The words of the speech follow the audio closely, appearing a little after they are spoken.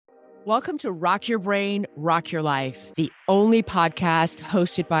Welcome to Rock Your Brain, Rock Your Life, the only podcast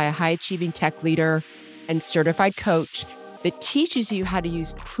hosted by a high-achieving tech leader and certified coach that teaches you how to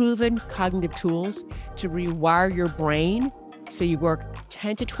use proven cognitive tools to rewire your brain so you work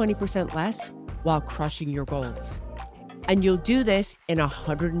 10 to 20% less while crushing your goals. And you'll do this in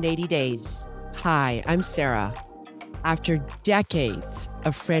 180 days. Hi, I'm Sarah. After decades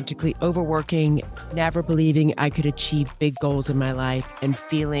of frantically overworking, never believing I could achieve big goals in my life, and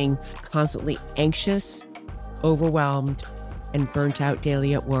feeling constantly anxious, overwhelmed, and burnt out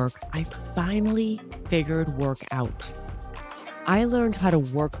daily at work, I finally figured work out. I learned how to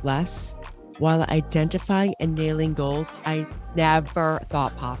work less while identifying and nailing goals I never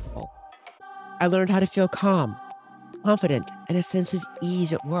thought possible. I learned how to feel calm, confident, and a sense of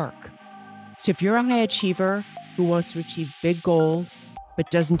ease at work. So if you're a high achiever who wants to achieve big goals, but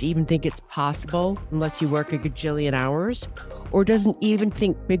doesn't even think it's possible unless you work a gajillion hours, or doesn't even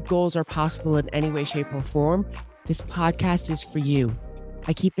think big goals are possible in any way, shape, or form, this podcast is for you.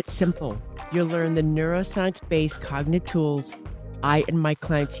 I keep it simple. You'll learn the neuroscience-based cognitive tools I and my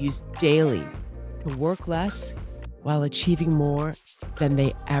clients use daily to work less while achieving more than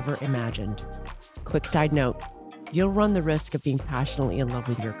they ever imagined. Quick side note, you'll run the risk of being passionately in love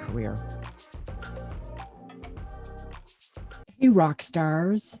with your career. Hey, rock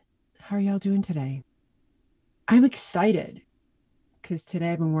stars. How are y'all doing today? I'm excited because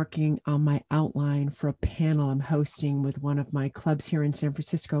today I've been working on my outline for a panel I'm hosting with one of my clubs here in San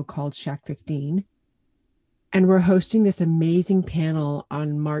Francisco called Shack 15. And we're hosting this amazing panel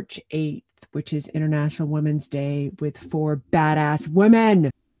on March 8th, which is International Women's Day, with 4 badass women.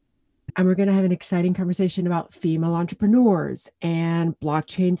 And we're going to have an exciting conversation about female entrepreneurs and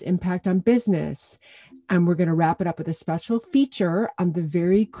blockchain's impact on business. And we're going to wrap it up with a special feature on the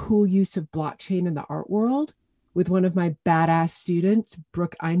very cool use of blockchain in the art world with one of my badass students,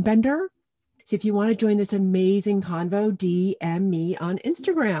 Brooke Einbender. So if you want to join this amazing convo, DM me on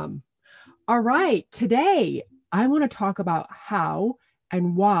Instagram. All right, today I want to talk about how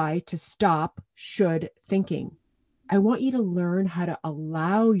and why to stop should thinking. I want you to learn how to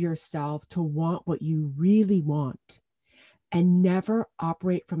allow yourself to want what you really want and never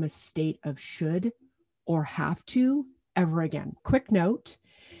operate from a state of should or have to ever again. Quick note,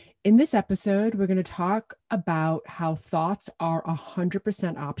 in this episode, we're going to talk about how thoughts are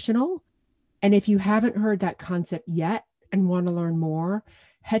 100% optional. And if you haven't heard that concept yet and want to learn more,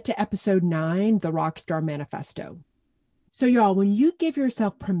 head to episode 9, the Rockstar Manifesto. So y'all, when you give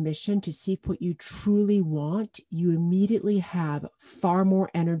yourself permission to seek what you truly want, you immediately have far more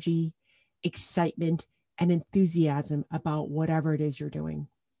energy, excitement, and enthusiasm about whatever it is you're doing.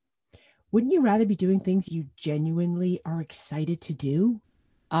 Wouldn't you rather be doing things you genuinely are excited to do?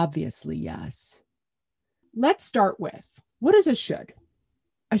 Obviously, yes. Let's start with, what is a should?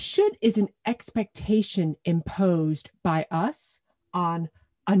 A should is an expectation imposed by us on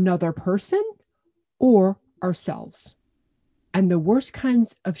another person or ourselves. And the worst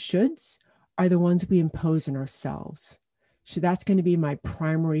kinds of shoulds are the ones we impose on ourselves. So that's going to be my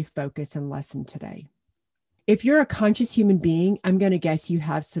primary focus and lesson today. If you're a conscious human being, I'm going to guess you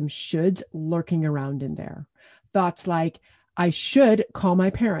have some shoulds lurking around in there. Thoughts like, I should call my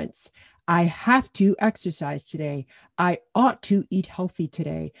parents. I have to exercise today. I ought to eat healthy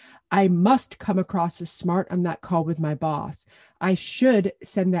today. I must come across as smart on that call with my boss. I should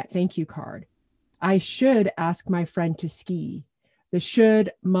send that thank you card. I should ask my friend to ski. The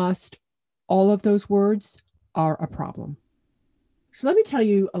should, must, all of those words are a problem. So let me tell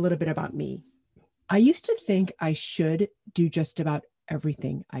you a little bit about me. I used to think I should do just about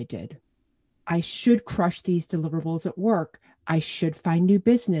everything I did. I should crush these deliverables at work. I should find new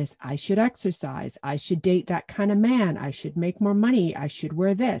business. I should exercise. I should date that kind of man. I should make more money. I should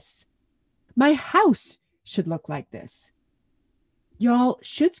wear this. My house should look like this. Y'all,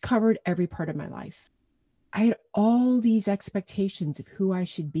 shoulds covered every part of my life. I had all these expectations of who I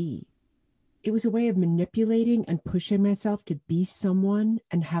should be. It was a way of manipulating and pushing myself to be someone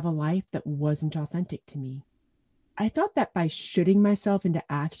and have a life that wasn't authentic to me. I thought that by shooting myself into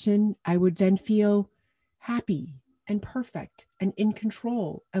action, I would then feel happy and perfect and in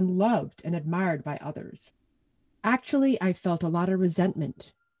control and loved and admired by others. Actually, I felt a lot of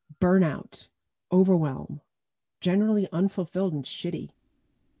resentment, burnout, overwhelm, generally unfulfilled and shitty.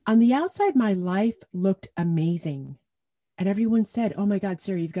 On the outside, my life looked amazing. And everyone said, oh my God,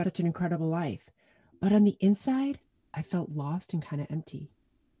 Sarah, you've got such an incredible life. But on the inside, I felt lost and kind of empty.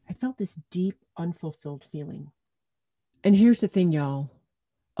 I felt this deep, unfulfilled feeling. And here's the thing, y'all.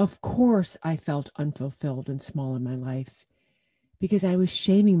 Of course, I felt unfulfilled and small in my life because I was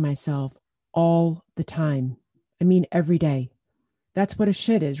shaming myself all the time. I mean, every day. That's what a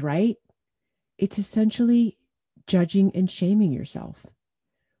should is, right? It's essentially judging and shaming yourself.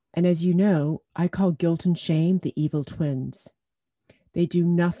 And as you know, I call guilt and shame the evil twins. They do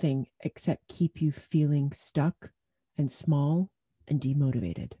nothing except keep you feeling stuck and small and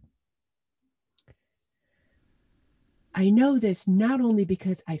demotivated. I know this not only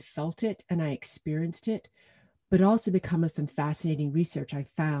because I felt it and I experienced it, but also because of some fascinating research I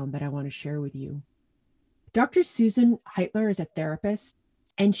found that I want to share with you. Dr. Susan Heitler is a therapist,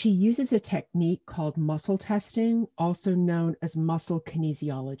 and she uses a technique called muscle testing, also known as muscle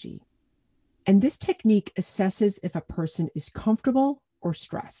kinesiology. And this technique assesses if a person is comfortable or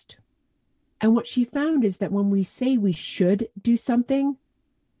stressed. And what she found is that when we say we should do something,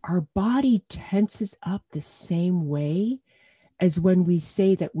 our body tenses up the same way as when we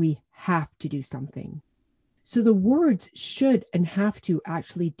say that we have to do something. So the words should and have to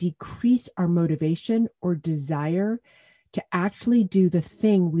actually decrease our motivation or desire to actually do the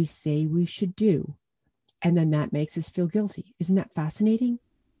thing we say we should do. And then that makes us feel guilty. Isn't that fascinating?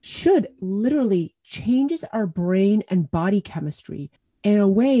 Should literally changes our brain and body chemistry in a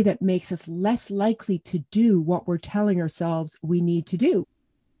way that makes us less likely to do what we're telling ourselves we need to do.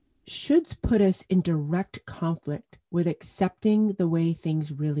 Shoulds put us in direct conflict with accepting the way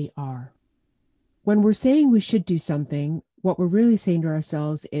things really are. When we're saying we should do something, what we're really saying to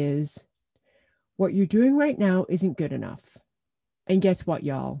ourselves is, what you're doing right now isn't good enough. And guess what,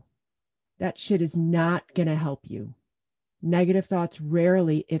 y'all? That shit is not going to help you. Negative thoughts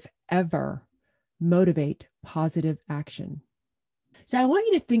rarely, if ever, motivate positive action. So I want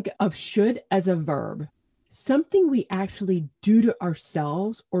you to think of should as a verb, something we actually do to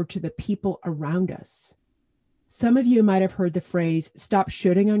ourselves or to the people around us. Some of you might have heard the phrase, stop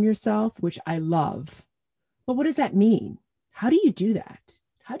shoulding on yourself, which I love. But what does that mean? How do you do that?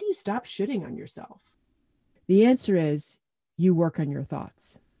 How do you stop shoulding on yourself? The answer is you work on your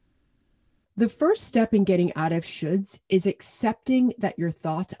thoughts. The first step in getting out of shoulds is accepting that your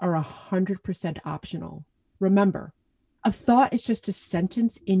thoughts are 100% optional. Remember, a thought is just a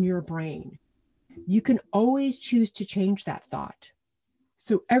sentence in your brain. You can always choose to change that thought.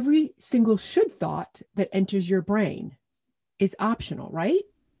 So every single should thought that enters your brain is optional, right?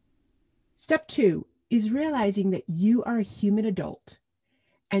 Step 2 is realizing that you are a human adult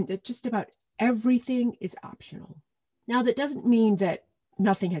and that just about everything is optional. Now, that doesn't mean that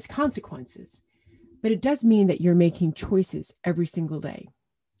nothing has consequences, but it does mean that you're making choices every single day.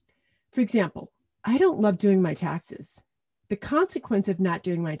 For example, I don't love doing my taxes. The consequence of not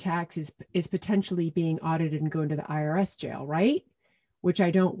doing my taxes is potentially being audited and going to the IRS jail, right? Which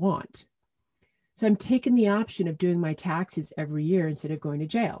I don't want. So I'm taking the option of doing my taxes every year instead of going to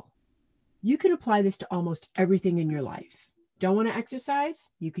jail. You can apply this to almost everything in your life. Don't want to exercise?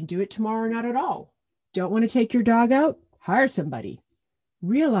 You can do it tomorrow or not at all. Don't want to take your dog out? Hire somebody.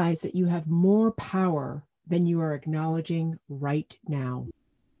 Realize that you have more power than you are acknowledging right now.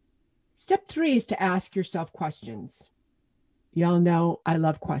 Step 3 is to ask yourself questions. Y'all know I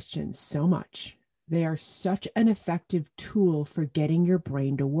love questions so much. They are such an effective tool for getting your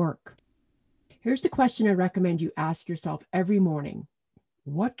brain to work. Here's the question I recommend you ask yourself every morning.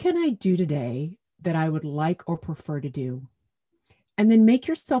 What can I do today that I would like or prefer to do? And then make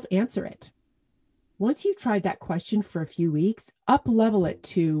yourself answer it. Once you've tried that question for a few weeks, up-level it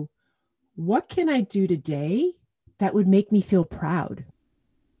to, what can I do today that would make me feel proud?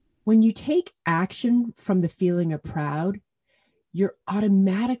 When you take action from the feeling of proud, you're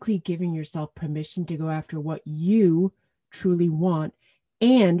automatically giving yourself permission to go after what you truly want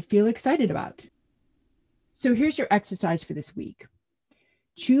and feel excited about. So here's your exercise for this week.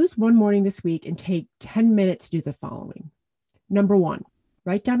 Choose one morning this week and take 10 minutes to do the following. Number 1,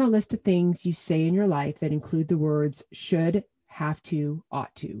 write down a list of things you say in your life that include the words should, have to,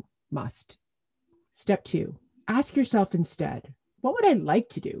 ought to, must. Step 2, ask yourself instead, what would I like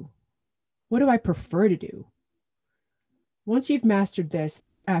to do? What do I prefer to do? Once you've mastered this,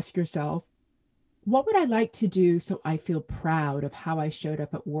 ask yourself, what would I like to do so I feel proud of how I showed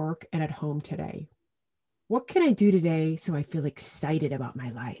up at work and at home today? What can I do today so I feel excited about my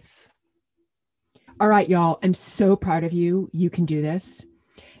life? All right, y'all, I'm so proud of you. You can do this.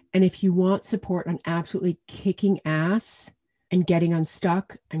 And if you want support on absolutely kicking ass and getting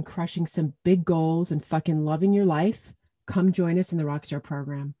unstuck and crushing some big goals and fucking loving your life, come join us in the Rockstar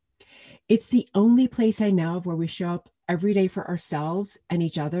program. It's the only place I know of where we show up every day for ourselves and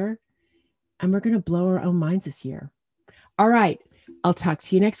each other. And we're going to blow our own minds this year. All right. I'll talk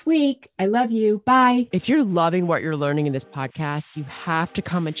to you next week. I love you. Bye. If you're loving what you're learning in this podcast, you have to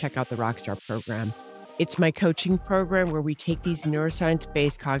come and check out the Rockstar program. It's my coaching program where we take these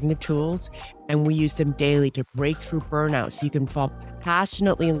neuroscience-based cognitive tools and we use them daily to break through burnout so you can fall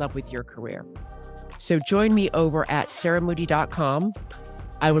passionately in love with your career. So join me over at sarahmoody.com.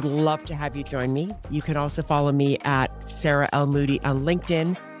 I would love to have you join me. You can also follow me at Sarah L. Moody on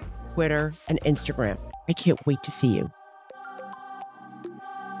LinkedIn, Twitter, and Instagram. I can't wait to see you.